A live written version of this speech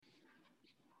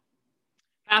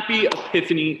Happy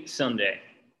Epiphany Sunday.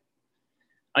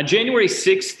 On January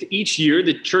 6th each year,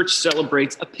 the church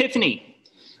celebrates Epiphany.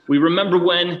 We remember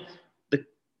when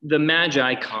the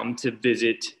Magi come to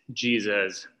visit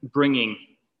Jesus, bringing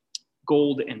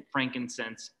gold and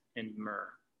frankincense and myrrh.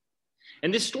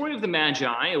 And this story of the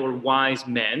Magi, or wise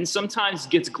men, sometimes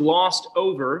gets glossed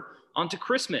over onto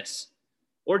Christmas,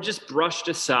 or just brushed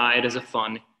aside as a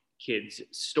fun kid's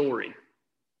story.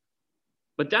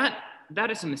 But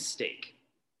that is a mistake.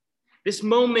 This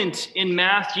moment in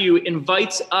Matthew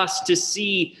invites us to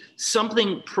see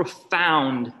something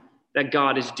profound that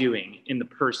God is doing in the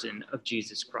person of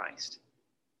Jesus Christ.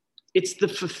 It's the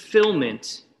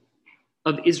fulfillment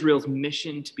of Israel's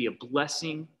mission to be a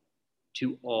blessing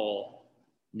to all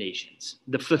nations.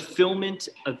 The fulfillment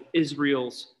of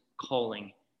Israel's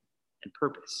calling and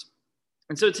purpose.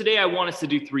 And so today I want us to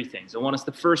do three things. I want us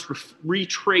to first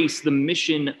retrace the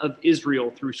mission of Israel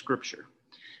through Scripture.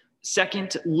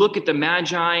 Second, look at the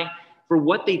Magi for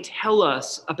what they tell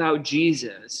us about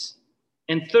Jesus.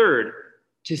 And third,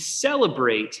 to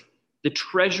celebrate the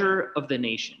treasure of the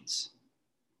nations.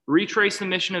 Retrace the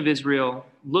mission of Israel,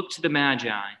 look to the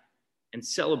Magi, and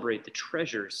celebrate the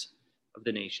treasures of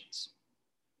the nations.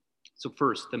 So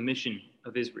first, the mission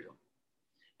of Israel.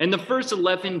 In the first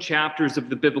 11 chapters of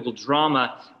the biblical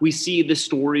drama, we see the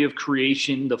story of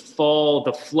creation, the fall,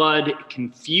 the flood,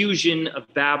 confusion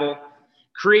of Babel,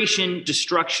 creation,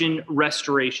 destruction,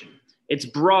 restoration. It's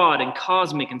broad and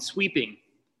cosmic and sweeping.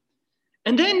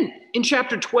 And then in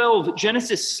chapter 12,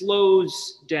 Genesis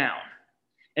slows down,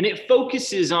 and it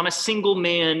focuses on a single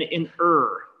man in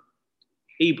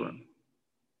Abram.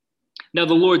 Now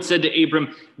the Lord said to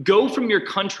Abram, "Go from your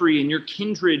country and your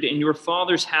kindred and your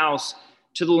father's house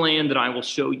to the land that I will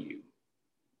show you."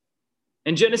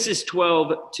 And Genesis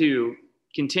 12:2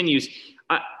 continues,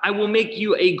 I will make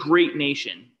you a great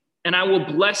nation, and I will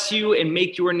bless you and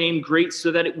make your name great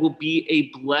so that it will be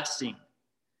a blessing.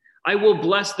 I will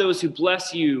bless those who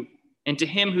bless you, and to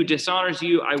him who dishonors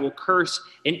you, I will curse.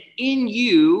 And in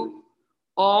you,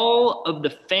 all of the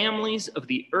families of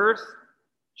the earth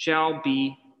shall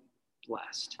be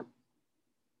blessed.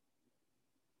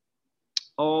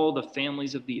 All the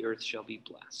families of the earth shall be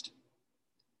blessed.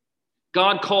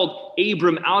 God called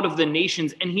Abram out of the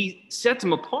nations, and he sets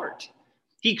him apart.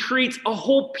 He creates a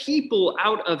whole people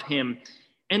out of him,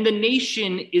 and the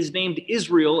nation is named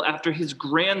Israel after his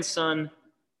grandson,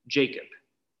 Jacob.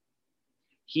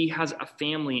 He has a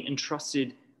family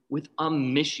entrusted with a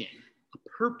mission, a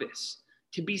purpose,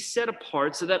 to be set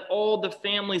apart so that all the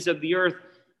families of the earth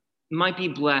might be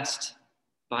blessed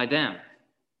by them.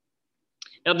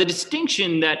 Now, the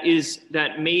distinction that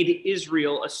made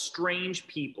Israel a strange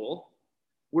people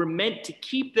were meant to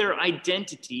keep their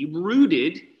identity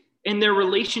rooted in their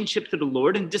relationship to the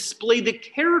Lord and display the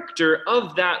character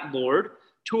of that Lord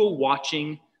to a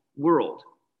watching world.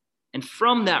 And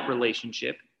from that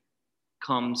relationship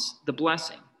comes the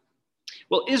blessing.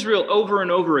 Well, Israel over and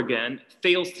over again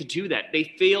fails to do that. They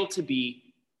fail to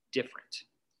be different.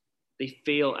 They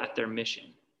fail at their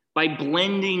mission by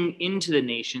blending into the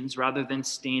nations rather than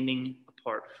standing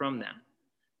apart from them,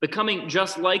 becoming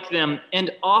just like them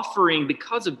and offering,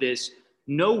 because of this,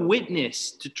 no witness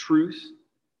to truth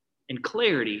and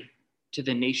clarity to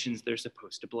the nations they're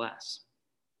supposed to bless.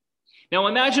 Now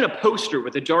imagine a poster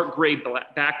with a dark gray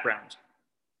background.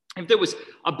 If there was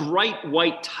a bright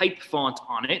white type font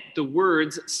on it, the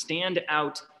words stand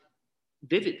out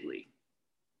vividly.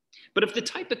 But if the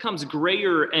type becomes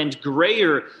grayer and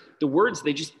grayer, the words,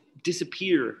 they just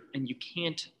disappear and you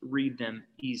can't read them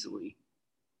easily.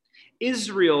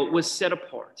 Israel was set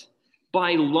apart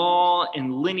by law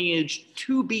and lineage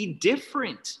to be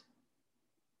different,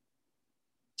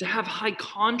 to have high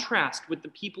contrast with the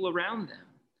people around them,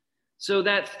 so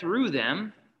that through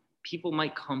them, people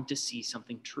might come to see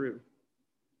something true.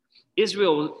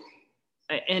 Israel,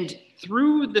 and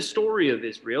through the story of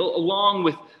Israel, along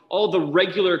with all the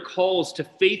regular calls to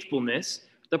faithfulness,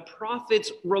 the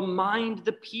prophets remind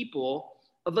the people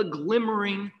of a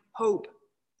glimmering hope.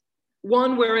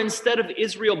 One where instead of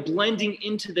Israel blending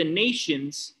into the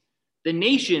nations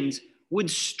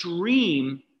would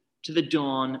stream to the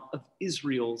dawn of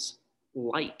Israel's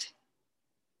light.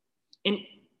 And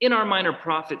in our minor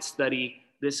prophet study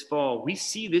this fall, we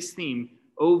see this theme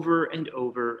over and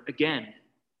over again.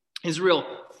 Israel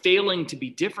failing to be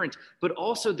different, but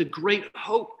also the great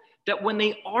hope that when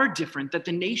they are different, that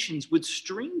the nations would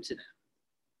stream to them.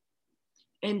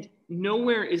 And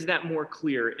nowhere is that more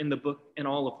clear in the book and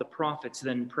all of the prophets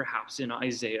than perhaps in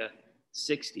Isaiah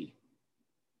 60.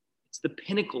 It's the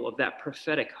pinnacle of that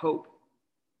prophetic hope.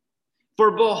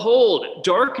 For behold,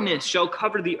 darkness shall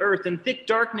cover the earth, and thick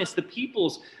darkness the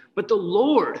peoples, but the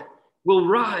Lord will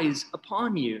rise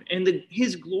upon you, and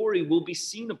his glory will be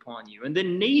seen upon you. And the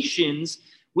nations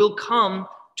will come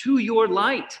to your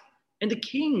light, and the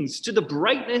kings to the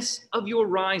brightness of your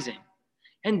rising.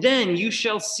 And then you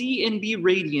shall see and be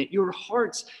radiant. Your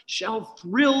hearts shall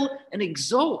thrill and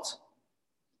exult,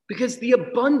 because the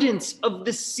abundance of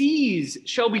the seas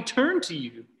shall be turned to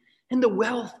you, and the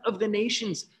wealth of the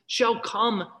nations shall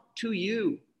come to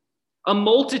you. A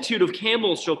multitude of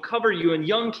camels shall cover you, and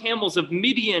young camels of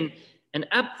Midian and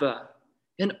Ephah,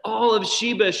 and all of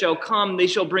Sheba shall come. They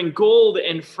shall bring gold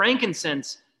and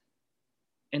frankincense,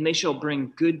 and they shall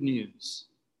bring good news,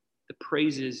 the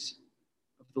praises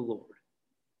of the Lord.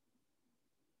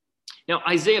 Now,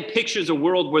 Isaiah pictures a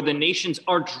world where the nations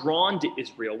are drawn to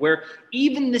Israel, where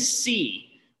even the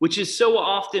sea, which is so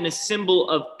often a symbol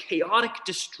of chaotic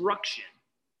destruction,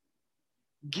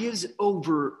 gives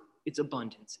over its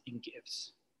abundance and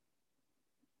gives.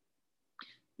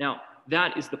 Now,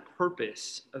 that is the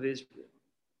purpose of Israel,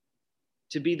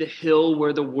 to be the hill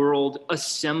where the world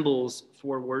assembles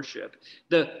for worship,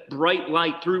 the bright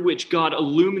light through which God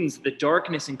illumines the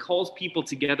darkness and calls people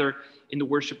together in the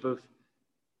worship of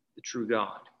the true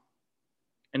God.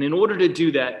 And in order to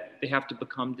do that, they have to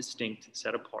become distinct,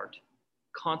 set apart,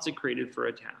 consecrated for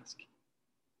a task.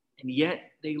 And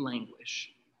yet they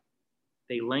languish.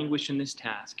 They languish in this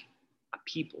task, a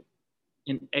people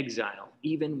in exile,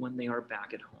 even when they are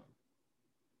back at home.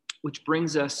 Which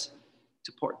brings us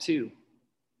to part 2.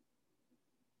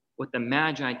 What the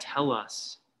Magi tell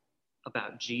us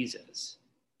about Jesus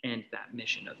and that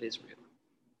mission of Israel.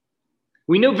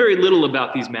 We know very little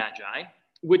about these Magi,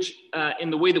 which in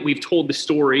the way that we've told the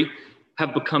story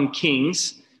have become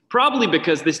kings, probably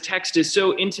because this text is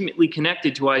so intimately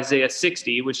connected to Isaiah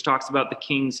 60, which talks about the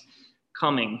kings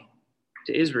coming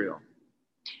to Israel.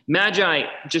 Magi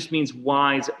just means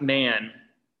wise man.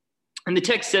 And the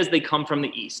text says they come from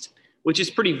the east, which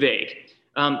is pretty vague.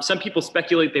 Some people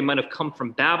speculate they might have come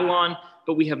from Babylon,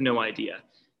 but we have no idea.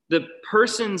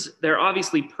 They're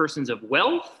obviously persons of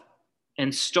wealth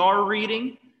and star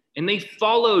reading, and they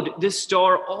followed this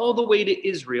star all the way to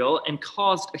Israel and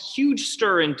caused a huge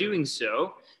stir in doing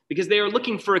so because they are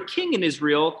looking for a king in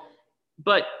Israel,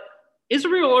 but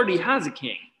Israel already has a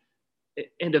king,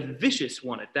 and a vicious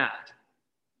one at that.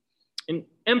 And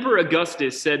Emperor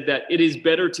Augustus said that it is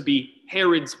better to be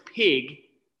Herod's pig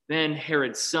than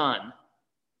Herod's son.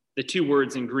 The two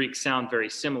words in Greek sound very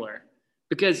similar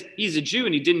because he's a Jew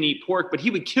and he didn't eat pork, but he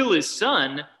would kill his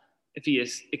son if he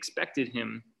expected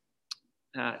him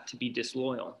to be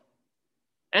disloyal.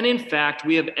 And in fact,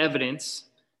 we have evidence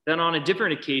that on a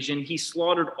different occasion, he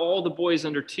slaughtered all the boys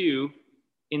under 2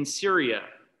 in Syria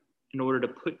in order to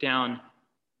put down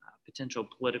potential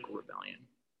political rebellion.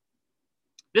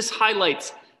 This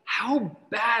highlights how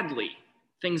badly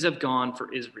things have gone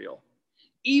for Israel.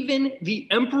 Even the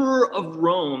emperor of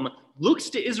Rome looks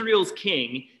to Israel's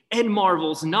king and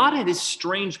marvels not at his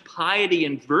strange piety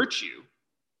and virtue,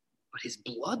 but his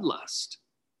bloodlust,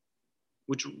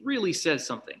 which really says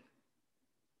something.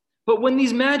 But when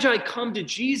these Magi come to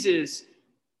Jesus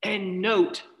and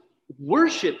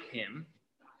worship him,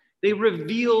 they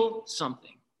reveal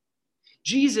something.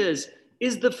 Jesus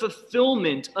is the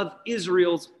fulfillment of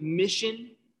Israel's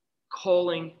mission,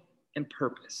 calling, and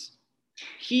purpose.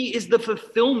 He is the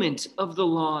fulfillment of the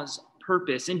law's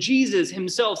purpose. And Jesus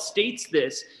himself states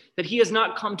this, that he has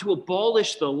not come to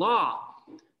abolish the law,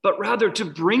 but rather to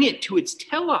bring it to its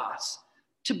telos,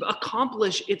 to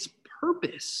accomplish its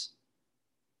purpose.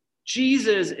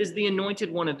 Jesus is the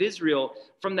anointed one of Israel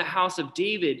from the house of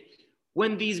David.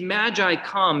 When these Magi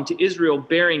come to Israel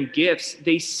bearing gifts,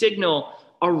 they signal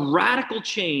a radical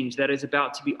change that is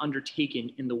about to be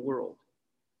undertaken in the world.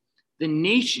 The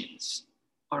nations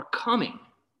are coming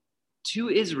to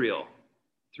Israel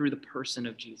through the person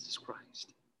of Jesus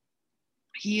Christ.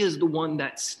 He is the one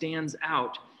that stands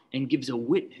out and gives a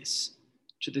witness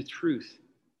to the truth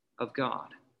of God.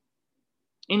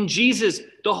 In Jesus,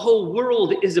 the whole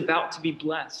world is about to be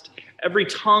blessed. Every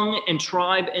tongue and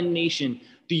tribe and nation,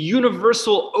 the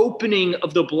universal opening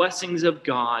of the blessings of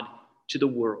God to the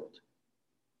world.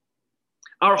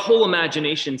 Our whole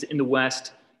imaginations in the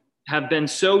West have been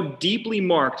so deeply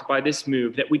marked by this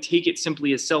move that we take it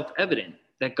simply as self-evident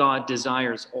that God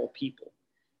desires all people.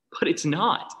 But it's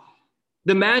not.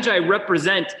 The Magi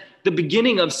represent the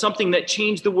beginning of something that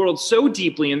changed the world so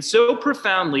deeply and so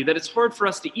profoundly that it's hard for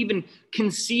us to even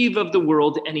conceive of the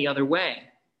world any other way.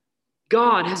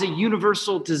 God has a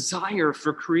universal desire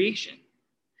for creation.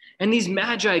 And these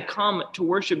Magi come to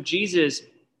worship Jesus,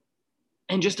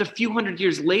 and just a few hundred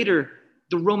years later,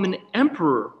 the Roman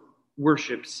emperor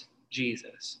worships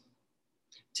Jesus.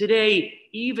 Today,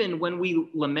 even when we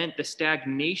lament the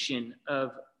stagnation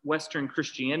of Western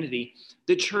Christianity,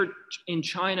 the church in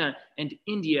China and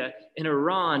India and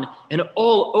Iran and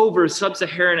all over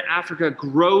sub-Saharan Africa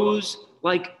grows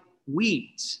like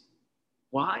weeds.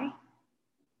 Why?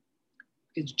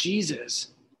 Because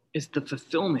Jesus is the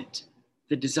fulfillment,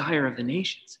 the desire of the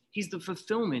nations. He's the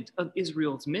fulfillment of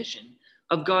Israel's mission,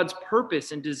 of God's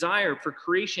purpose and desire for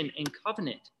creation and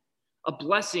covenant, a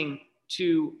blessing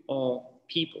to all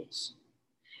peoples.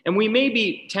 And we may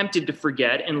be tempted to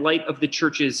forget, in light of the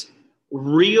church's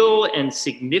real and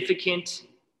significant,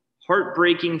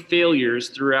 heartbreaking failures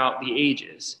throughout the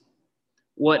ages,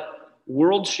 what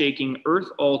world-shaking,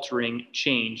 earth-altering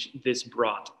change this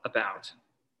brought about.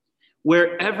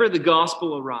 Wherever the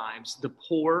gospel arrives, the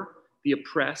poor, the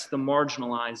oppressed, the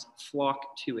marginalized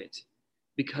flock to it,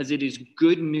 because it is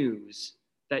good news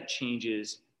that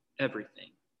changes everything.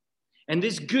 And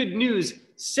this good news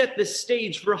set the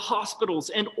stage for hospitals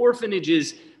and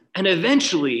orphanages and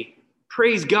eventually,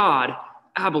 praise God,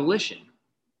 abolition.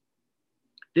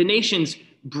 The nations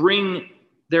bring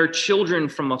their children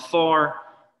from afar,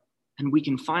 and we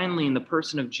can finally, in the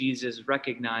person of Jesus,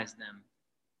 recognize them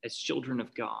as children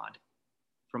of God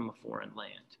from a foreign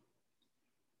land.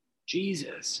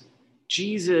 Jesus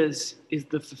is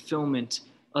the fulfillment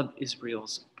of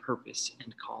Israel's purpose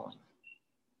and calling.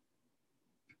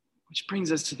 Which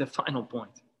brings us to the final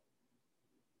point.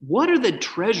 What are the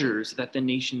treasures that the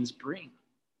nations bring?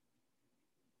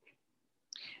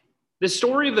 The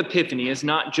story of Epiphany is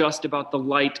not just about the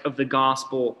light of the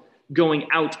gospel going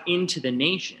out into the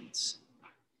nations.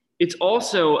 It's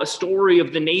also a story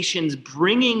of the nations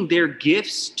bringing their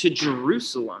gifts to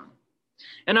Jerusalem.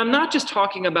 And I'm not just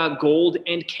talking about gold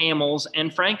and camels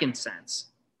and frankincense,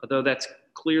 although that's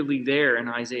clearly there in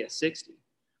Isaiah 60.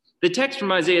 The text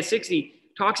from Isaiah 60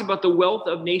 talks about the wealth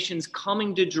of nations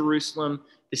coming to Jerusalem,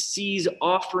 the seas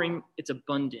offering its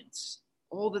abundance,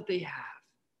 all that they have.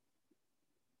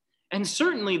 And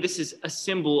certainly this is a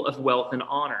symbol of wealth and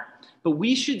honor, but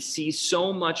we should see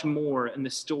so much more in the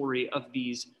story of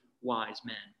these wise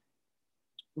men.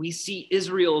 We see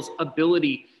Israel's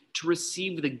ability to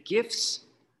receive the gifts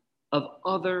of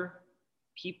other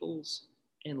peoples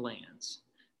and lands,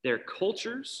 their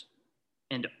cultures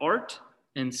and art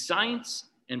and science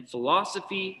and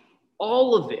philosophy,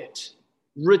 all of it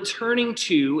returning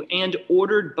to and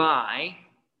ordered by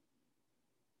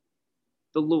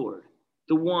the Lord,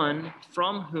 the one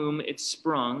from whom it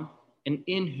sprung and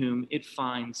in whom it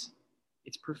finds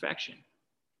its perfection,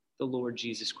 the Lord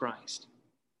Jesus Christ.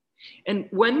 And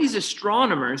when these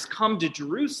astronomers come to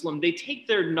Jerusalem, they take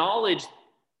their knowledge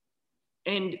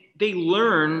and they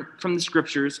learn from the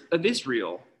scriptures of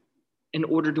Israel in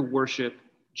order to worship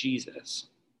Jesus.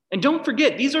 And don't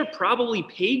forget, these are probably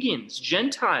pagans,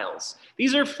 Gentiles.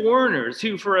 These are foreigners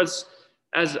who, for us,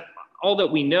 as all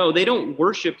that we know, they don't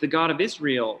worship the God of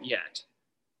Israel yet.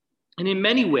 And in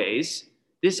many ways,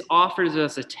 this offers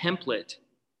us a template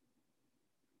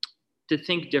to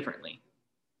think differently.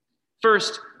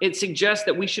 First, it suggests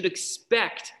that we should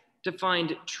expect to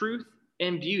find truth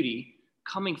and beauty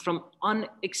coming from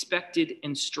unexpected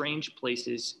and strange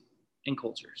places and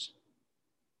cultures.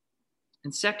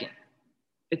 And second,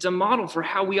 it's a model for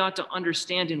how we ought to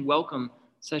understand and welcome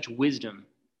such wisdom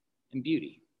and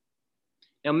beauty.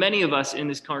 Now, many of us in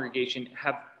this congregation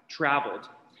have traveled.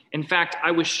 In fact,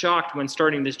 I was shocked when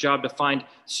starting this job to find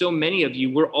so many of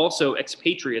you were also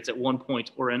expatriates at one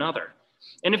point or another.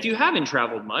 And if you haven't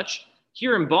traveled much,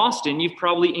 here in Boston, you've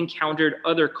probably encountered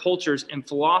other cultures and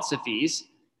philosophies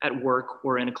at work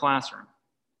or in a classroom.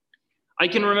 I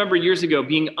can remember years ago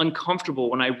being uncomfortable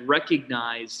when I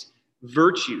recognized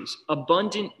virtues,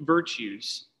 abundant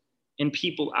virtues, in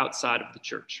people outside of the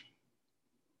church.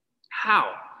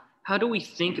 How? How do we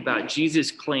think about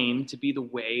Jesus' claim to be the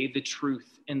way, the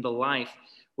truth, and the life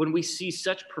when we see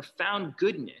such profound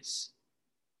goodness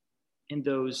in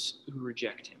those who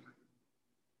reject him?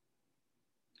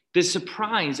 The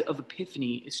surprise of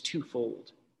Epiphany is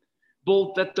twofold,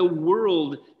 both that the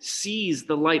world sees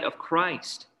the light of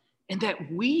Christ and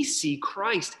that we see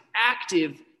Christ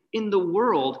active in the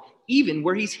world, even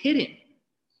where he's hidden.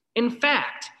 In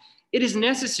fact, it is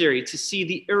necessary to see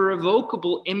the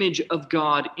irrevocable image of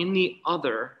God in the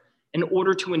other in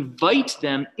order to invite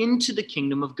them into the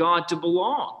kingdom of God to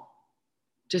belong,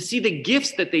 to see the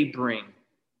gifts that they bring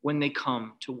when they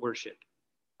come to worship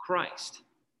Christ.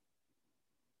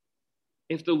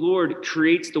 If the Lord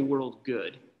creates the world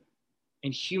good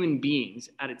and human beings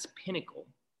at its pinnacle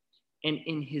and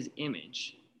in his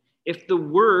image, if the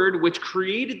Word which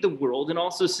created the world and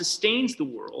also sustains the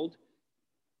world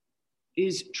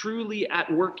is truly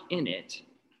at work in it,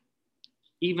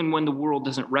 even when the world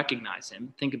doesn't recognize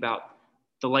him. Think about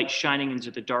the light shining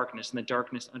into the darkness, and the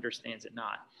darkness understands it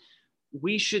not.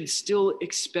 We should still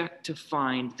expect to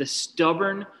find the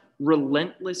stubborn,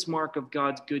 relentless mark of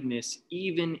God's goodness,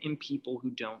 even in people who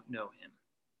don't know him.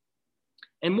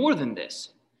 And more than this,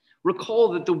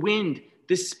 recall that the wind,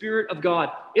 the Spirit of God,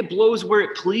 it blows where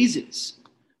it pleases.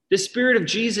 The Spirit of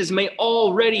Jesus may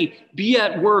already be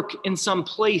at work in some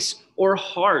place or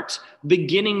heart,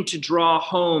 beginning to draw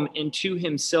home into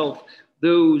himself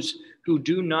those who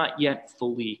do not yet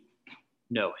fully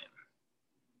know him.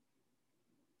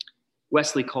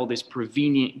 Wesley called this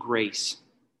prevenient grace.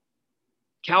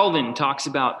 Calvin talks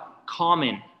about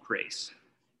common grace.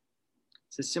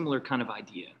 It's a similar kind of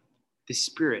idea. The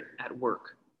Spirit at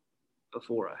work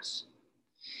before us.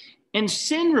 And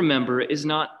sin, remember, is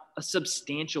not a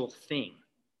substantial thing.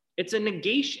 It's a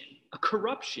negation, a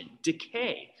corruption,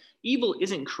 decay. Evil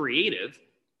isn't creative.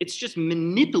 It's just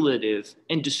manipulative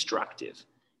and destructive.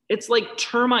 It's like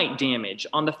termite damage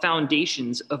on the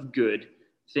foundations of good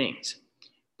things.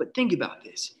 But think about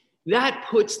this. That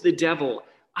puts the devil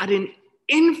at an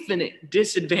infinite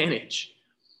disadvantage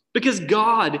because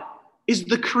God is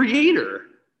the creator.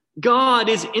 God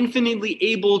is infinitely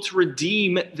able to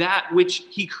redeem that which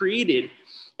he created.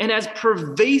 And as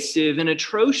pervasive and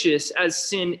atrocious as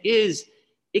sin is,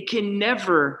 it can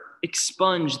never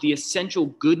expunge the essential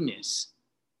goodness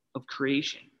of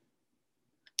creation.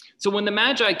 So when the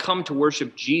Magi come to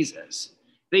worship Jesus,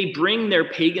 they bring their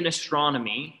pagan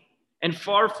astronomy, and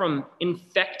far from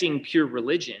infecting pure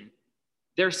religion,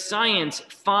 their science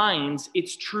finds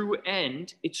its true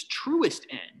end, its truest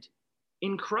end,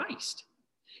 in Christ.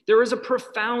 There is a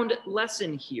profound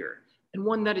lesson here, and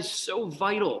one that is so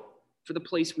vital for the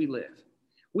place we live.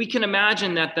 We can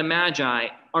imagine that the Magi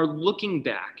are looking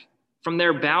back from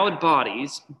their bowed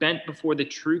bodies bent before the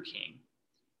true King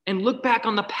and look back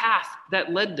on the path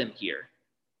that led them here.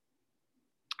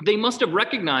 They must have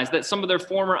recognized that some of their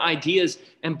former ideas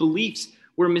and beliefs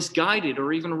were misguided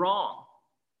or even wrong,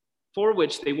 for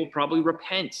which they will probably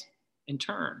repent and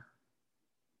turn.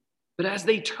 But as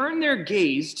they turn their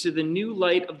gaze to the new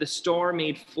light of the star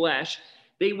made flesh,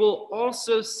 they will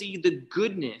also see the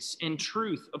goodness and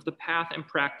truth of the path and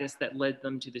practice that led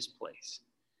them to this place.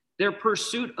 Their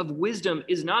pursuit of wisdom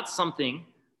is not something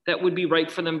that would be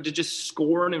right for them to just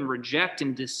scorn and reject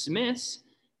and dismiss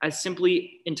as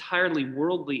simply entirely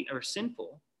worldly or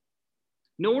sinful.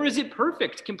 Nor is it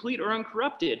perfect, complete, or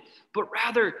uncorrupted, but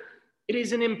rather it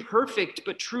is an imperfect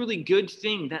but truly good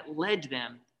thing that led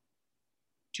them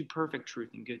to perfect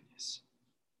truth and goodness.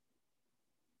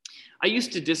 I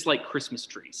used to dislike Christmas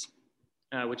trees,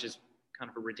 which is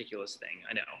kind of a ridiculous thing,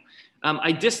 I know.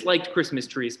 I disliked Christmas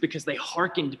trees because they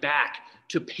hearkened back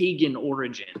to pagan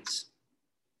origins.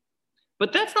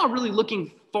 But that's not really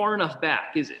looking far enough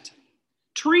back, is it?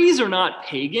 Trees are not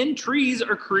pagan. Trees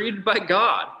are created by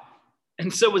God.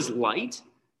 And so is light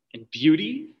and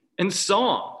beauty and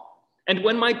song. And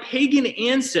when my pagan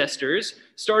ancestors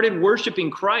started worshiping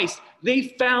Christ, they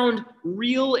found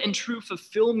real and true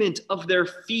fulfillment of their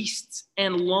feasts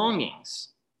and longings.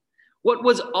 What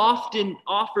was often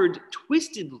offered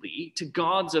twistedly to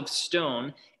gods of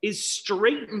stone is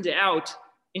straightened out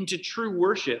into true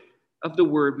worship of the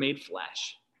Word made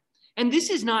flesh. And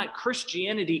this is not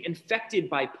Christianity infected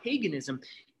by paganism.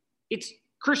 It's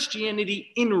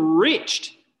Christianity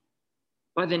enriched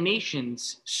by the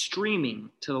nations streaming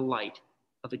to the light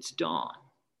of its dawn.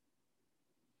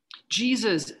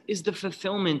 Jesus is the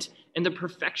fulfillment and the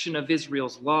perfection of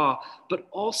Israel's law, but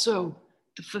also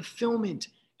the fulfillment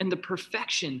and the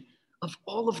perfection of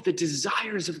all of the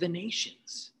desires of the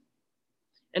nations.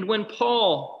 And when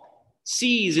Paul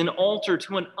sees an altar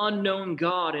to an unknown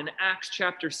God in Acts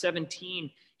chapter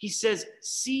 17, he says,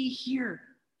 "See here,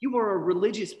 you are a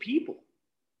religious people,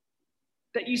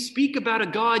 that you speak about a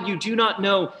God you do not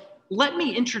know. Let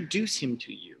me introduce him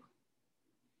to you."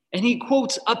 And he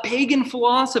quotes a pagan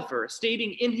philosopher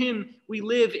stating, "In him we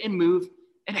live and move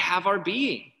and have our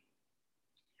being."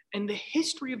 And the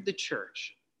history of the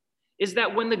church is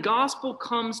that when the gospel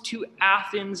comes to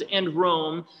Athens and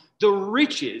Rome, the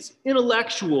riches,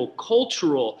 intellectual,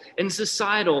 cultural, and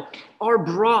societal, are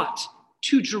brought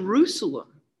to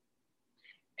Jerusalem.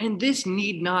 And this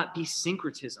need not be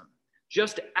syncretism,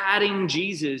 just adding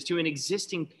Jesus to an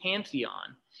existing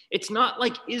pantheon. It's not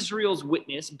like Israel's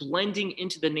witness blending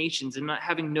into the nations and not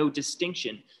having no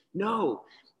distinction. No,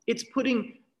 it's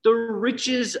putting the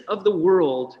riches of the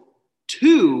world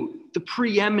to the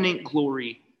preeminent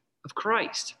glory of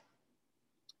Christ.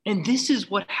 And this is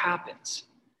what happens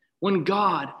when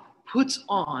God puts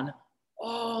on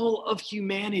all of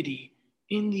humanity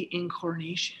in the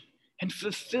incarnation and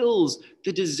fulfills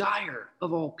the desire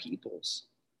of all peoples.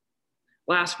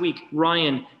 Last week,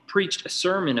 Ryan preached a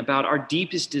sermon about our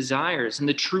deepest desires and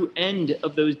the true end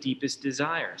of those deepest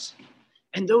desires.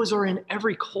 And those are in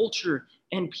every culture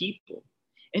and people.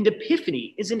 And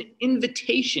Epiphany is an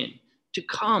invitation to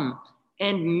come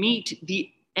and meet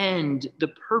the end, the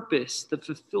purpose, the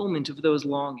fulfillment of those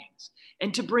longings,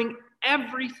 and to bring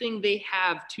everything they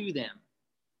have to them,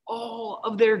 all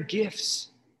of their gifts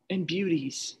and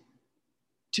beauties,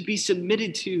 to be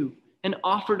submitted to and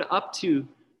offered up to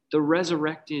the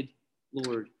resurrected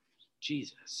Lord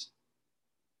Jesus.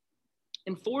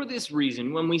 And for this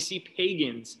reason, when we see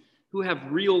pagans who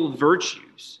have real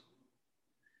virtues,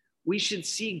 we should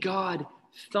see God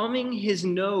thumbing his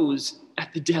nose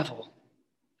at the devil.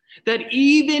 That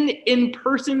even in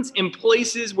persons in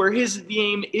places where his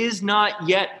name is not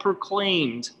yet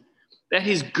proclaimed, that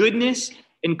his goodness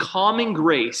and calming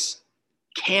grace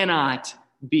cannot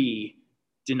be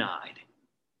denied.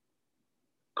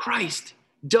 Christ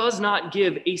does not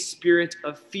give a spirit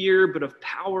of fear, but of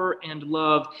power and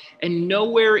love. And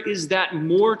nowhere is that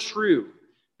more true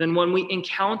than when we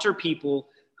encounter people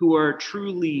who are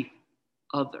truly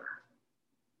other.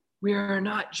 We are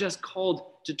not just called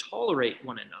to tolerate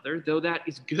one another, though that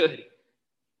is good.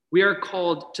 We are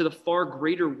called to the far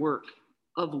greater work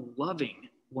of loving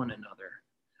one another,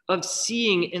 of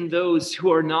seeing in those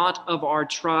who are not of our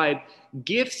tribe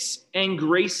gifts and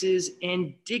graces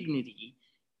and dignity,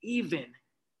 even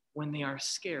when they are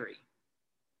scary.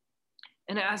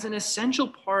 And as an essential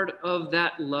part of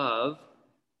that love,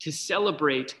 to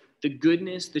celebrate the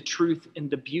goodness, the truth, and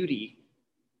the beauty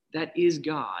that is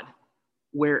God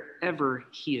wherever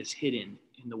he is hidden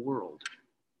in the world.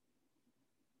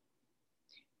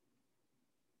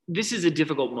 This is a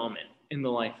difficult moment in the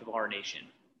life of our nation.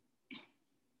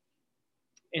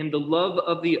 And the love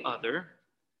of the other,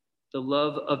 the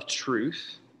love of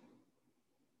truth,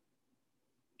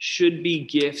 should be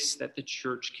gifts that the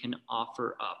church can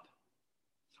offer up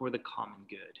for the common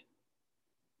good.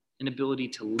 An ability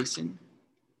to listen,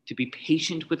 to be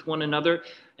patient with one another,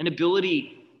 an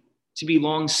ability to be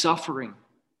long-suffering,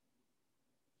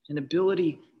 an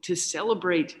ability to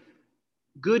celebrate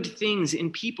good things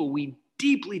in people we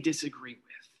deeply disagree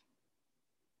with.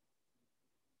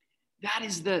 That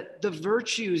is the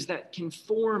virtues that can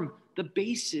form the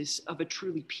basis of a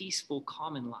truly peaceful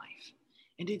common life.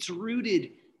 And it's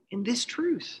rooted in this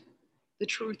truth, the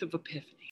truth of Epiphany.